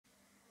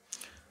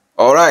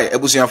All right,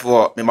 ebusian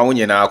for me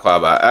mamunye na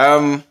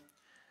akwaba.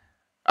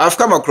 I've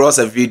come across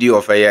a video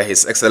of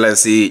His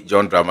Excellency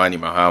John Dramani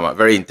Mahama,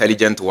 very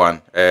intelligent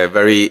one,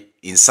 very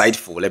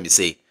insightful, let me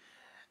say.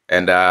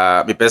 And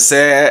me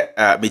pese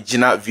me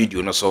jina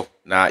video no so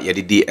na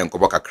yedidi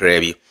enkobo kakra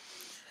bi.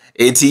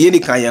 Enti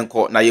yeni kan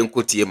yenko na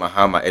yenko tie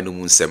Mahama enu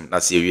munsem na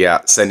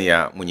sewia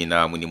senia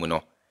munyina munimu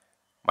no.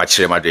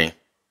 Machire madwen.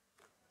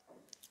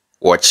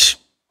 Watch.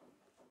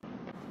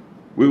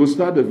 We will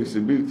start a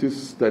visibility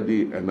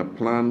study and a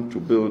plan to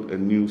build a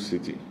new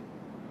city.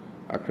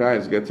 Accra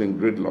is getting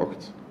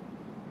gridlocked.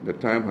 The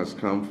time has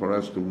come for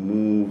us to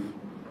move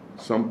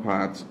some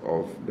parts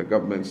of the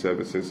government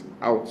services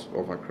out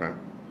of Accra.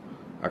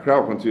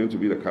 Accra will continue to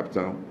be the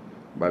capital,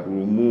 but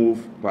we'll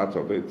move part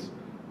of it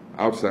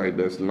outside.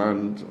 There's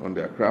land on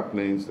the Accra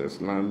Plains, there's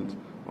land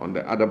on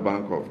the other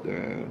bank of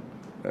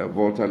the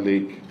Volta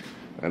Lake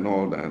and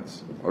all that.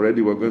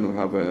 Already we're going to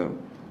have a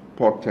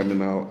port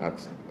terminal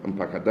at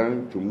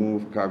Mpakadan to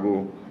move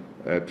cargo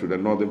to the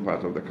northern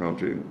part of the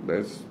country.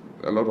 There's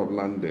a lot of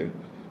land there,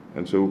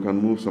 and so we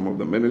can move some of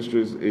the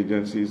ministries,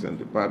 agencies, and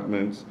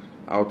departments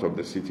out of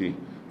the city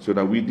so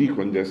that we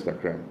decongest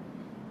Accra,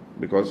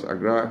 because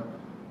Accra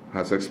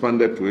has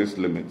expanded to its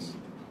limits.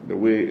 The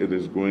way it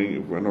is going,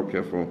 if we're not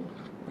careful,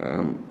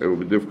 it will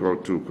be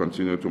difficult to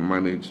continue to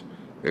manage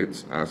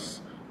it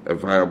as a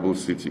viable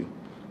city.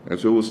 And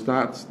so we'll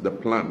start the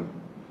plan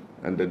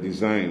and the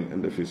design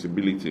and the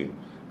feasibility.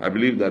 I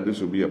believe that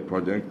this will be a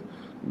project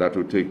that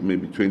will take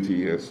maybe 20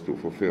 years to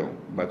fulfill,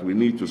 but we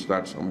need to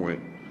start somewhere.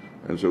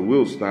 And so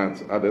we'll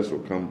start, others will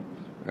come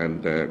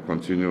and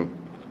continue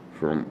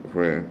from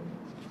where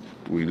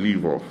we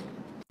leave off.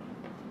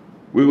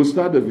 We will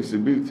start a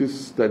visibility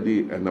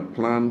study and a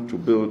plan to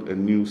build a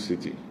new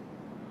city.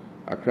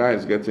 Accra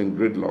is getting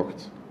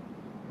gridlocked.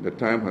 The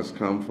time has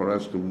come for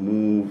us to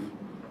move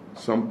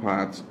some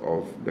parts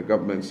of the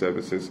government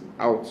services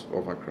out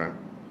of Accra.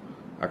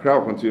 Accra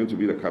will continue to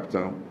be the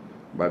capital,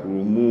 but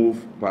we'll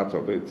move part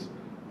of it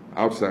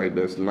outside.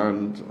 There's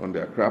land on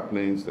the Accra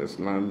Plains, there's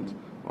land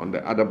on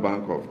the other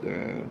bank of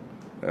the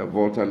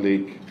Volta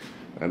Lake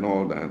and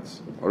all that.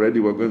 Already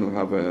we're going to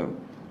have a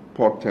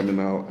port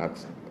terminal at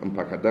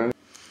Mpakadan.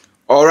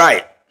 All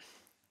right.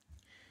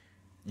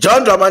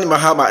 John Dramani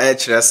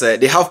Mahama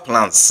said they have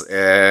plans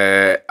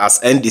as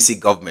NDC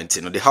government.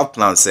 They have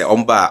plans they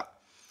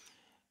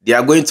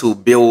are going to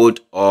build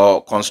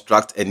or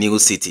construct a new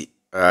city.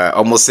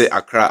 Almost say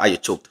Accra are you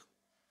choked.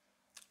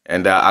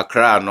 And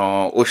Accra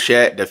no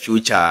share the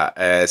future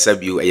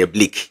a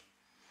bleak.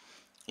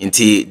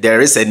 Until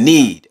there is a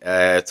need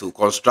to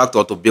construct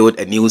or to build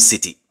a new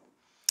city.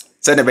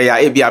 So the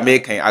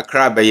making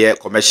Accra be a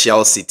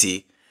commercial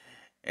city,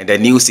 and the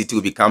new city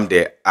will become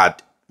the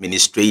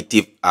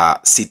administrative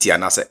city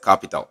and as a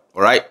capital.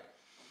 All right.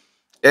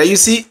 You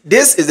see,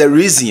 this is the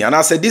reason, and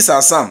I said these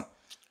are some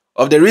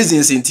of the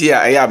reasons in here.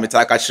 I am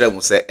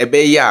say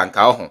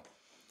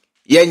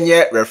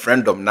yenye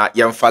referendum na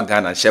yemfa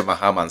Ghana and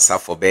Mahama and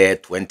for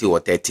 20 or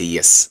 30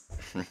 years.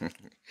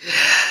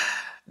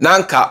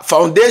 Nanka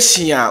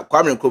foundation ya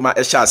Kwame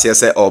Nkrumah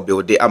say or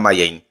build the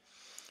amayen.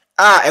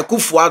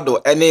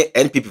 Ekufuado any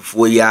NPP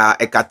for ya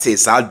ekate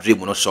sa dream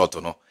no short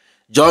no.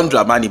 John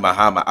Dramani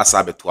Mahama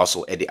asabe to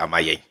also edi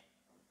amayen.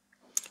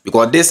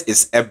 Because this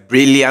is a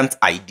brilliant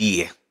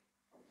idea.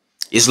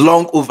 It's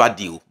long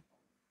overdue.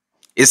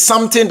 It's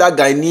something that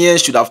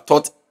Ghanaians should have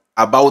thought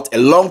about a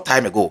long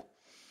time ago.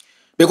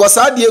 Because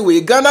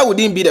Ghana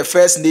wouldn't be the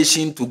first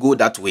nation to go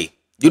that way.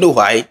 You know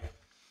why?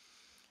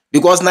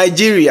 Because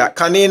Nigeria,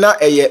 Kanena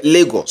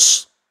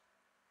Lagos.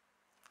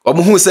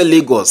 Omuhu say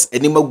Lagos,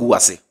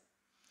 Enimaguase.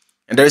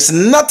 And there is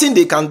nothing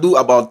they can do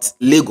about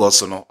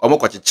Lagos, no.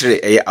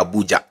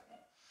 Abuja.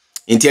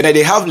 In Tiana,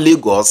 they have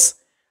Lagos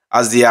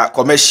as their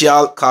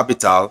commercial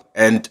capital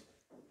and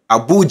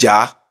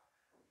Abuja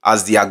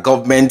as their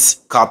government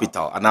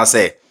capital. And I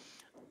say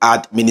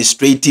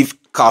administrative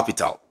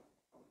capital.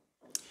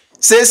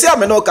 Say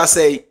Amenoka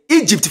say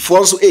Egypt for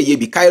also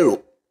be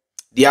Cairo.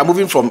 They are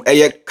moving from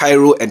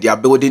Cairo and they are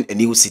building a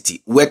new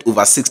city worth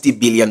over $60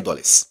 billion.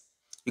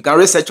 You can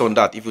research on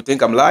that if you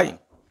think I'm lying.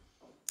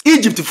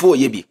 Egypt for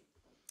be.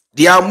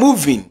 They are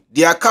moving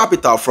their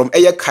capital from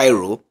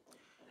Cairo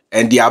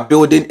and they are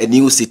building a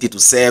new city to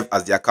serve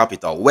as their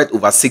capital worth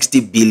over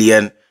 $60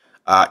 billion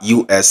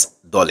US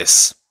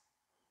dollars.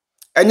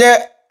 And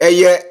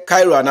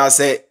Cairo and I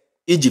say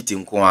Egypt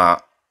in Kwa.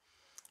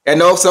 And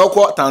also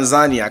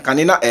Tanzania,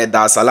 Kanina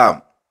Dar es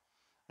Salaam.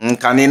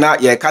 Kanina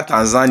yeka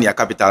Tanzania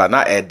capital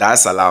na Dar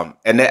es Salaam.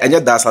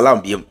 Enye Dar es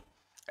Salaam biem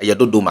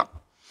Dodoma.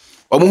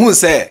 Omu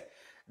say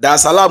Dar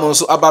es Salaam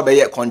also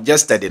ababe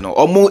congested no.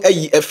 Omu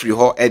free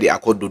ho de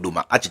akọ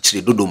Dodoma,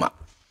 achichire Dodoma.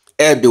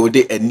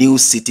 Building a new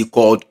city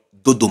called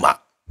Dodoma.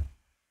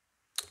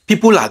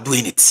 People are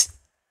doing it.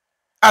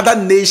 Other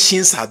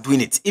nations are doing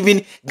it.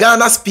 Even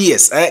Ghana's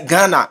peers,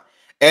 Ghana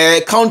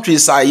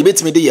countries are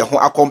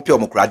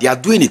they are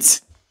doing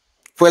it.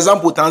 For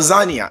example,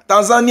 Tanzania.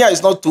 Tanzania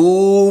is not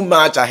too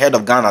much ahead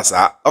of Ghana,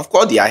 sir. Of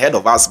course, they are ahead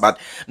of us, but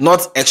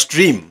not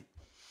extreme.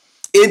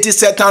 It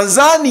is a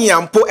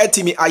Tanzania mpo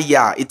etimi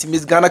aya. It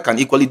means Ghana can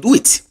equally do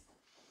it.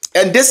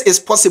 And this is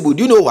possible.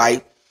 Do you know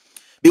why?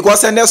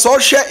 Because in the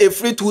social a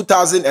free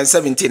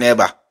 2017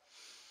 ever.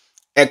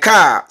 A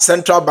car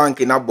central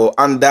bank in Abo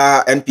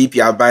under NPP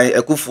abai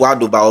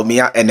Ekufuado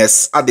Baomia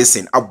NS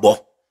Addison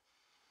Abo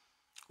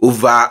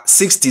over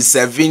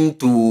 67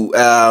 to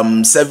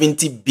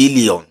 70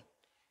 billion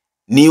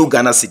new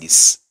Ghana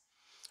cedis.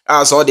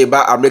 So they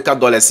buy American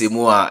dollars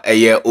more a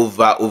year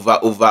over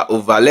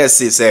let's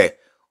say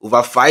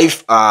over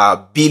 5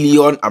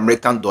 billion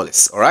American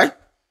dollars. All right.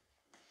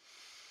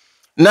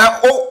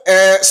 Now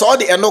so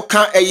the eno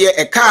can a year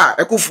a car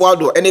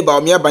Ekufuado any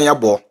Baomia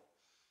Banyabo.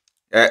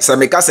 So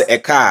me ka se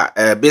eka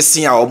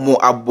besin a omo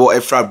abo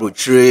efra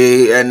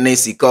brotre ene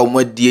sika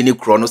omo die ni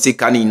krono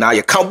sika ni na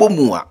ye kan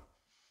bomu a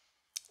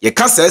ye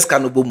ka se sika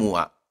no bomu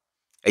a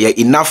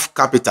enough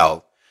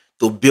capital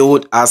to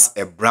build us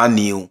a brand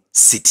new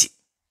city.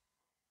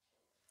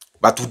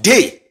 But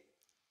today,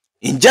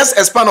 in just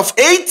a span of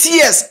 8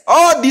 years,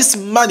 all these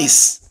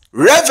monies,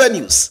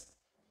 revenues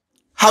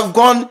have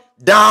gone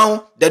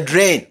down the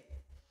drain.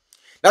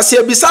 Now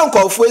see bisan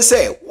ko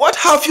say, what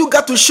have you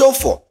got to show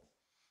for?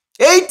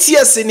 8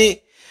 years in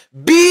it,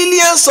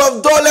 billions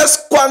of dollars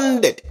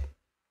squandered.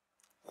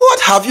 What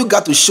have you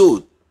got to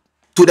show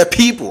to the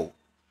people?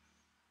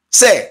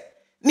 Say,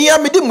 ni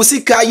amidi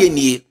musika ye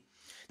ni.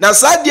 Na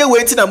sadie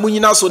waiting na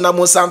munyina so na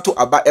monsanto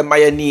aba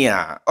emaya ni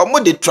a.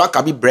 Omo de track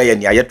abi breye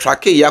ni a ye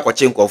track ya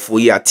kwache nkofo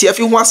yi a.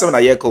 Tiefi ho asem na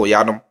ye ka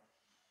oyanom.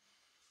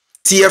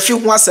 Tiefi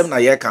ho asem na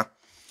ye ka.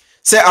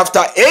 Say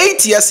after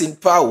 8 years in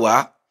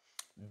power,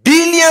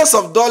 billions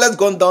of dollars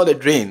gone down the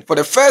drain. For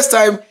the first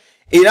time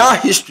in our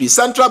history,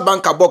 Central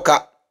Bank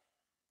Aboka,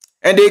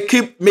 and they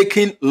keep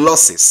making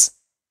losses.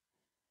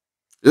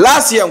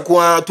 Last year,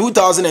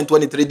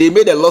 2023, they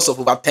made a loss of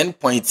over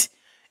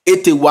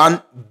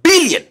 10.81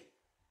 billion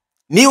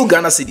new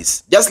Ghana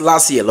cedis, just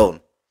last year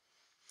alone.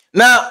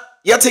 Now,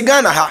 yet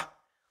Ghana ha,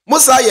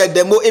 Musa ye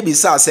demo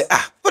ebisa say,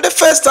 for the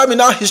first time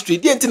in our history,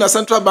 the entire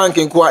Central Bank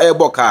in Kwa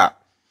Eboka,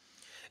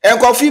 and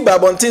Kofi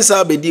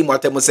Babontinsa Bedi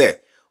Mwatemu say,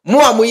 mu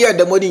amuye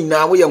de moni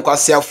na mu ye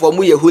nkwasiafo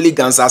mu ye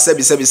hooligans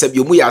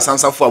asebi mu ye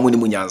asansafo amu ni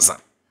munyanza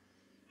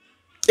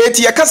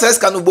eti ye kasa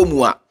eska no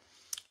bomu a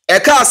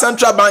eka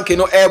Central Bank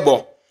no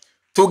ebo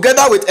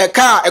together with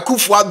eka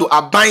Ekufuado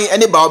aban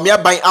ene Baomia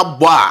aban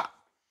abo a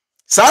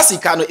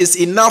sasika no is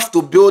enough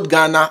to build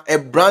Ghana a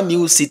brand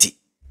new city.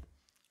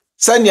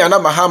 Sanya na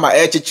Mahama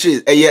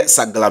echichiri eye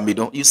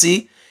saglamido. You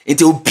see,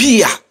 into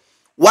obia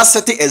what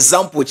certain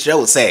example which I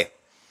will say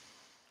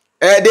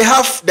they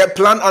have the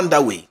plan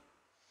underway.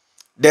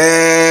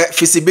 The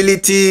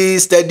feasibility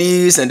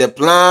studies and the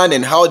plan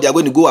and how they are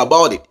going to go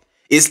about it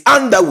is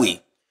underway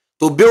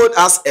to build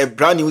us a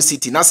brand new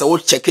city. Now, so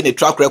checking the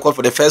track record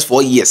for the first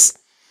 4 years.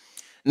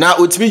 Now,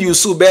 with me, you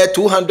should bear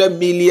 $200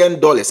 million.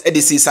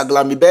 EDC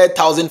Saglami bear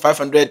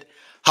 1,500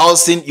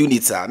 housing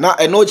units. Now,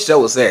 I know what I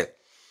will say.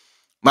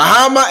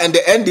 Mahama and the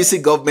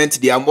NDC government,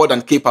 they are more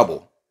than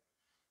capable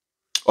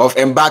of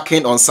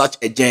embarking on such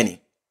a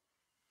journey.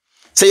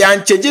 Say,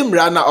 I'm changing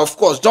Rana, of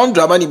course, John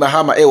Dramani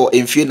Mahama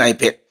in few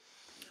naipe.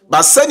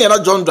 But send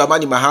na John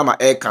Dramani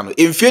Mahama kano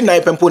in few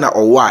naipempo na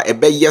owa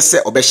ebe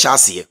yese obe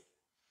shase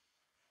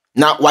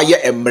na waye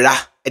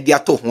emra e dia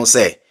to ho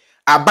say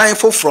aban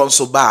fo from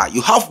so ba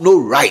you have no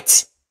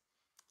right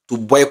to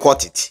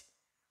boycott it,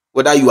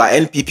 whether you are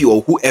NPP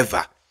or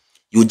whoever.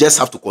 You just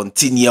have to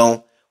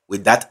continue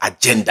with that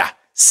agenda.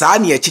 Sa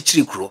na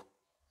echichiri kro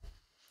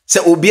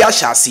say obi a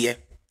shase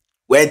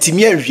we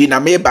ntimi anhwe na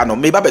meba no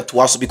meba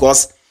beto aso,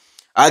 because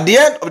at the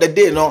end of the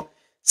day no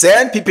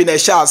say people in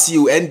shall see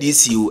you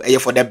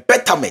NDCU for the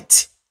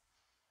betterment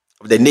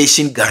of the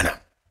nation Ghana.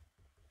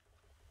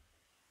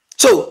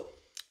 So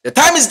the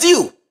time is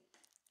due.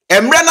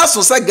 Emrena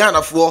Sosa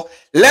Ghana for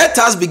let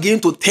us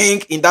begin to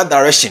think in that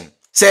direction.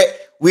 Say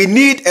we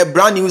need a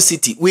brand new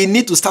city. We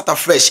need to start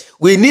afresh.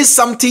 We need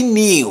something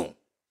new.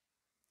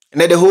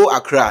 And in the whole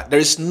Accra, there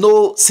is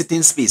no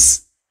sitting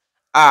space.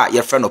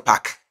 Your friend of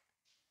park.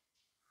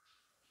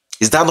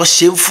 Is that not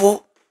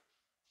shameful?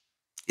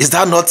 Is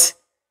that not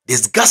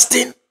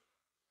disgusting?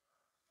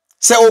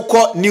 Say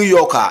call New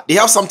Yorker, they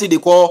have something they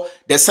call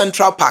the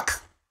Central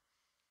Park.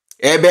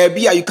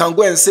 Baby, you can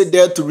go and sit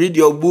there to read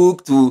your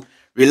book, to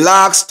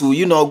relax,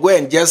 to go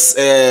and just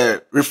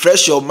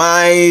refresh your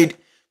mind,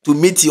 to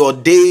meet your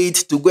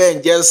date, to go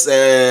and just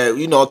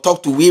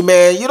talk to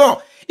women.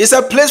 It's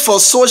a place for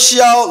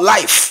social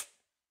life.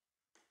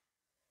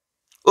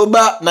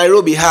 Oba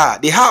Nairobi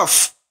they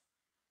have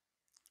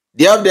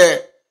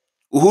the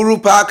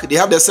Uhuru Park, they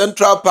have the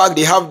Central Park,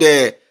 they have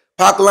the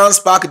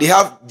Parklands Park, they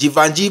have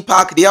Jivanji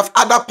Park, they have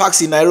other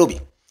parks in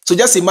Nairobi. So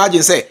just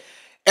imagine, say,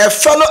 a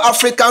fellow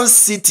African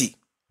city,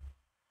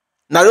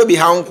 Nairobi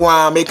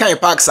hankwa mekan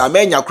parks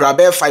amenya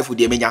krabe 5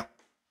 udemenya.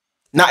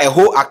 Na a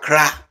whole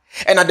Accra,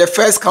 and at the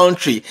first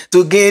country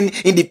to gain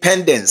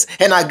independence,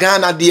 and a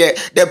Ghana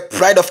the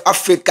pride of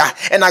Africa,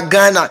 and a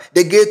Ghana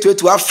the gateway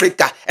to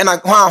Africa, and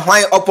a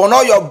upon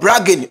all your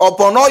bragging,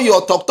 upon all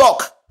your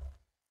talk.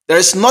 There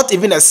is not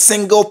even a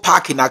single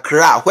park in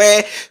Accra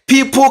where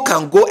people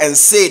can go and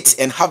sit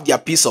and have their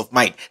peace of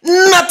mind.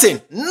 Nothing.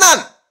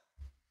 None.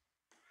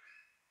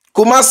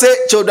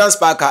 Kumase Children's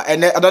Park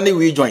and Adani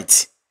we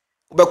joint.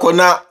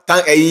 Ubekona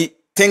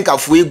think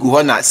of we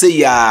guhona say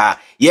ya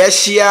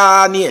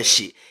yeshia ni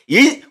yeshi.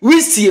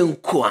 We see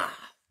nkwa.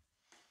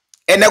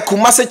 And a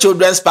Kumase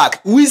Children's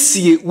Park we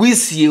see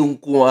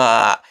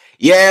nkwa.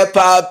 Ye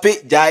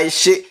papi jai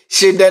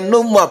she de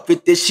no more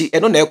pete she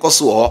eno na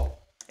ekoso ho.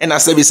 And I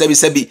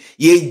sebi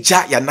ye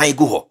ja ya na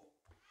igu ho.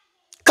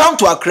 Come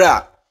to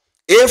Accra.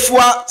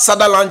 Efwa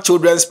Sutherland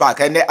Children's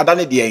Park and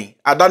Adani Dien.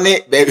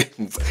 Adani baby.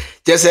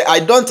 Just say I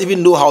don't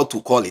even know how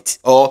to call it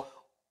or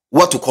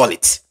what to call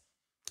it.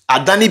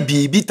 Adani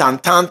bibi tan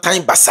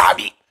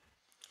basabi.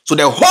 So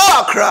the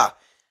whole Accra,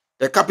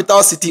 the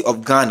capital city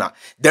of Ghana,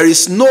 there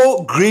is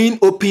no green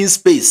open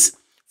space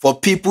for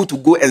people to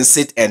go and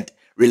sit and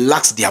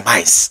relax their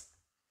minds.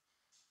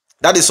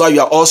 That is why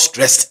you are all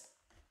stressed.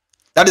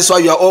 That is why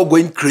you are all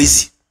going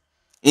crazy.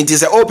 It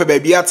is a open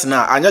baby at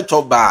now and your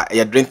chop bar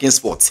a drinking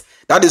spot.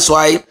 That is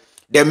why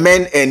the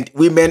men and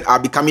women are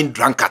becoming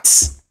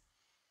drunkards.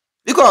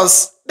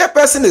 Because the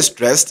person is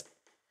stressed.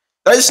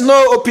 There is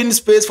no open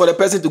space for the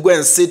person to go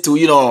and sit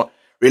to,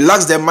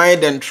 relax their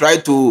mind and try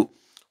to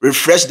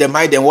refresh their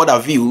mind and what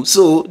have you.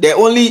 So the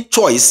only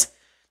choice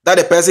that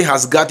the person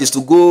has got is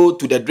to go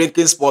to the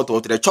drinking spot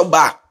or to the chop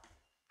bar.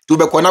 To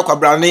be kwana kwa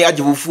brane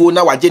ajibufu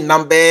na waje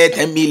number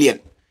 10 million.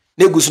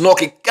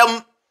 Negusnoki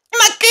kam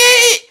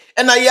naki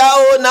ena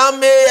yao na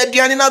me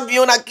aduane na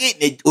bio naki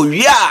ne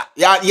owia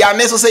ya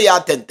ne so say ya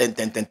 10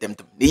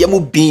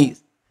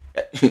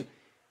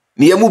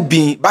 ne yemu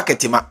bin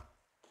baketima.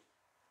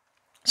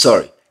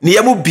 Sorry. Ne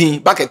yemu bin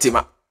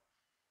baketima.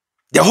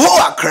 The whole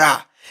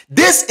Accra.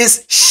 This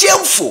is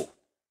shameful.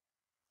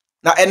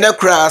 Now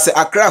Accra say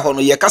Accra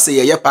hono ye ka say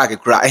ye park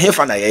Accra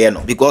ehfa na ye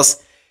no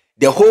because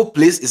the whole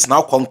place is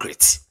now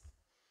concrete.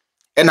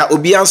 And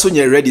obi anso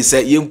nye ready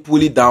say you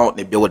pull it down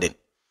the building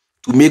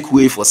to make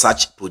way for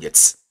such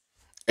projects.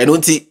 And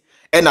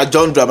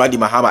John Dramani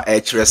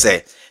Mahama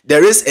say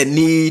there is a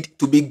need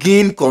to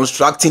begin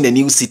constructing a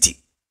new city.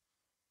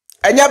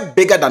 And you're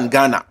bigger than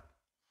Ghana.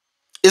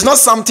 It's not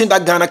something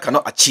that Ghana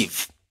cannot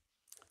achieve.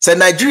 Say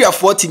Nigeria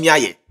 40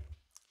 miaye.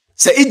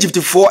 Say Egypt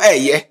 4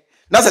 ye.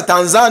 That's a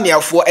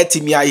Tanzania 4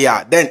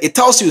 miaye. Then it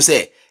tells you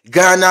say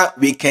Ghana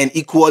we can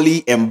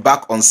equally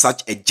embark on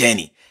such a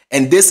journey.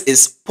 And this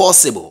is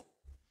possible.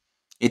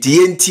 It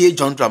yentie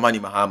John Dramani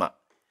Mahama.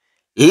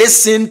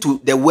 Listen to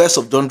the words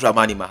of John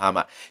Dramani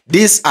Mahama.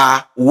 These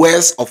are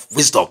words of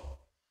wisdom.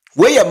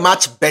 We are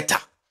much better.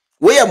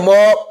 We are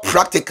more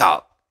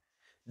practical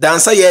than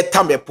say ye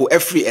tamepo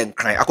every and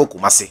cry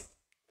akokumase.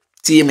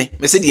 See me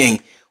say the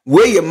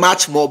we are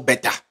much more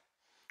better.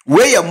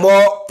 We are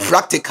more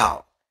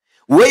practical.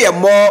 We are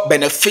more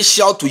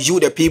beneficial to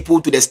you, the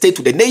people, to the state,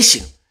 to the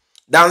nation,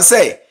 than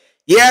say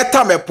ye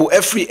tamepo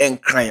every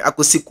and cry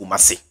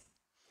akokumase.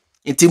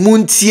 Inti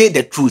muntie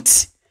the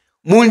truth.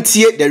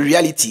 Muntie the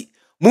reality.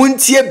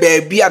 Muntie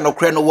baby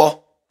anokre no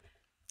wo.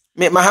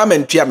 Me Mahama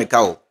ntua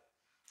meka o.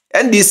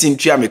 NDC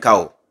ntua meka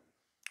o.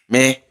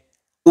 Me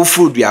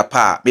ufudua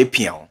pa me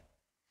pia o.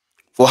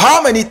 For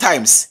how many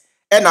times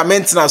na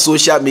maintenance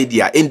social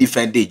media in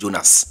defend day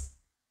Jonas.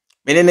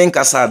 Me ne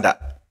nkasada.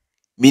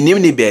 Minim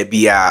ni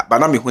baby a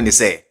bana me hu ne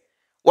say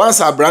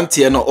once a brand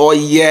here no all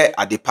year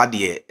at the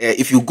party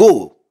if you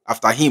go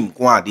after him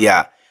kwa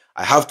dia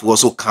I have to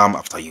also come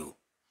after you.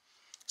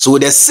 So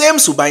the same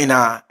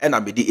subaina and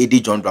abedi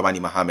edi John Dramani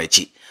Mahama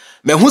chi.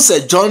 Me who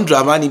said John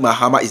Dramani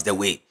Mahama is the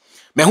way.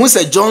 Me who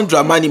said John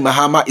Dramani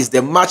Mahama is the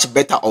much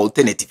better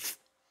alternative.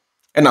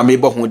 And I'm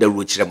able to the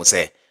road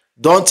say,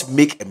 don't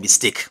make a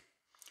mistake.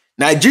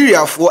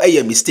 Nigeria for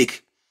a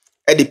mistake.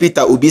 Eddie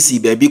Peter Obisi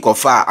baby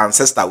kofa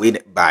ancestor win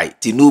by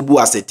Tinubu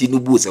as a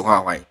Tinubu se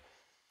hwan.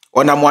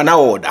 Ona mwana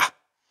order.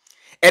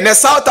 And the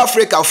South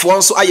Africa for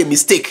also a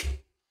mistake.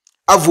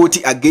 I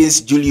voted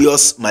against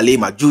Julius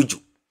Malema Juju.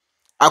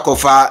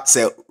 Akofa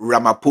se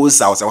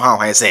Ramaphosa or se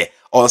hwan say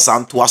or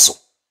Santuaso.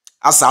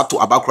 Asa to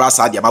Abakra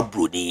sa dia ma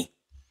broni.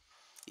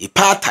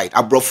 Apartheid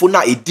abrofo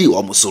na edi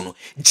omuso no.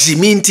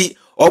 Jiminti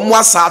omo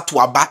asa to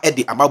aba e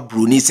de ama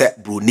broni se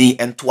broni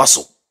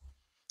entoaso.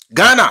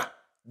 Ghana,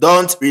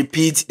 don't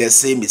repeat the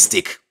same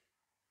mistake.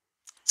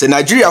 Se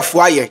Nigeria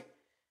fuaye,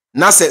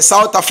 na se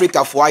South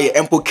Africa fuaye,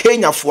 empo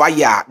Kenya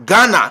fuaye,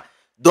 Ghana,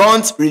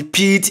 don't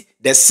repeat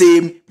the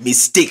same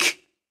mistake.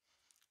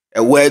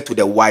 A word to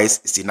the wise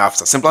is enough.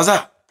 So simple as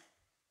that.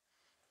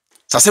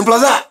 So simple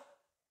as that.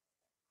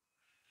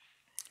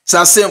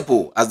 So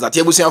simple as that.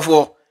 Yebusia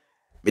for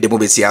me de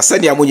mobesia.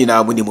 Send ya muni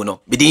na muni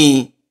muno.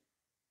 Bidi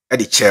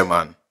the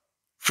chairman.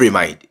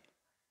 Freemind.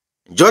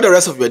 Enjoy the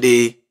rest of your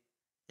day.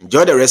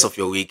 Enjoy the rest of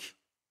your week.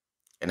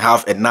 And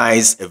have a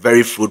nice, a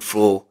very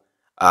fruitful,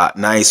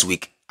 nice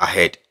week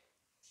ahead.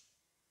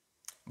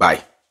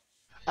 Bye.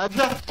 Nana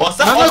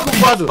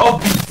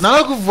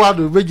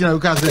Kufuado, Regina, you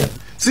can say.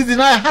 See the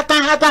night, hata.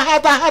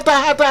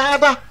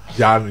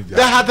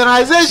 The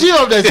hatanization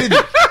of the city.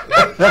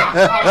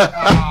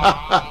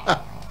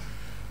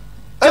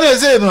 they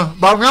say no,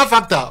 but we have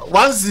factor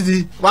 1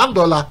 cedi,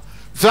 $1.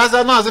 First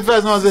no,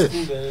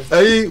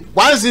 say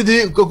 1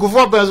 cedi,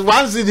 Kufuor pence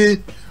 1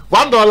 cedi,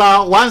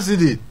 $1, 1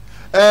 cedi.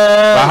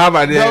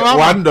 Mahama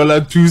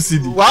 $1 2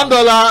 cedi.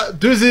 $1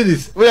 2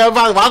 cedis. We have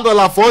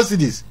 $1 4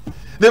 cedis.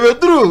 They were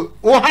through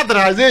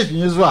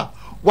authorization as well.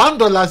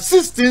 $1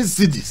 16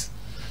 cedis.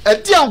 A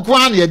tian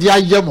kwan ye dia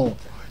yemo.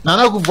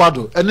 Nana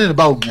Kufuor and then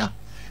about me.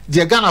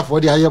 The Ghana for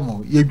the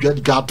ayemo. You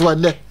got to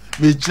and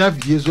me china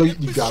years so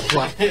you got to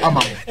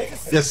amam.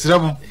 Yes,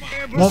 Ramo.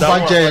 Mon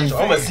fanche.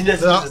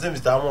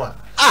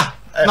 Ah,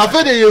 na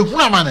fede ye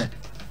huna mane.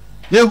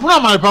 Ye huna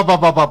mane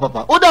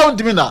papa. O da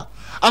untimi na.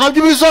 And I'll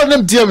give you so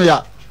them tear me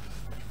ya.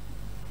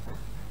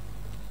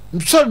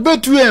 So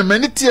bet you him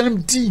and it's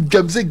him tea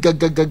gamse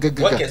gaga.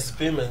 What is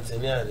payment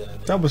in here?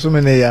 Tabu so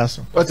many years.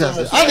 What is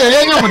it? I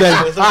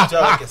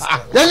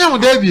young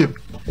David.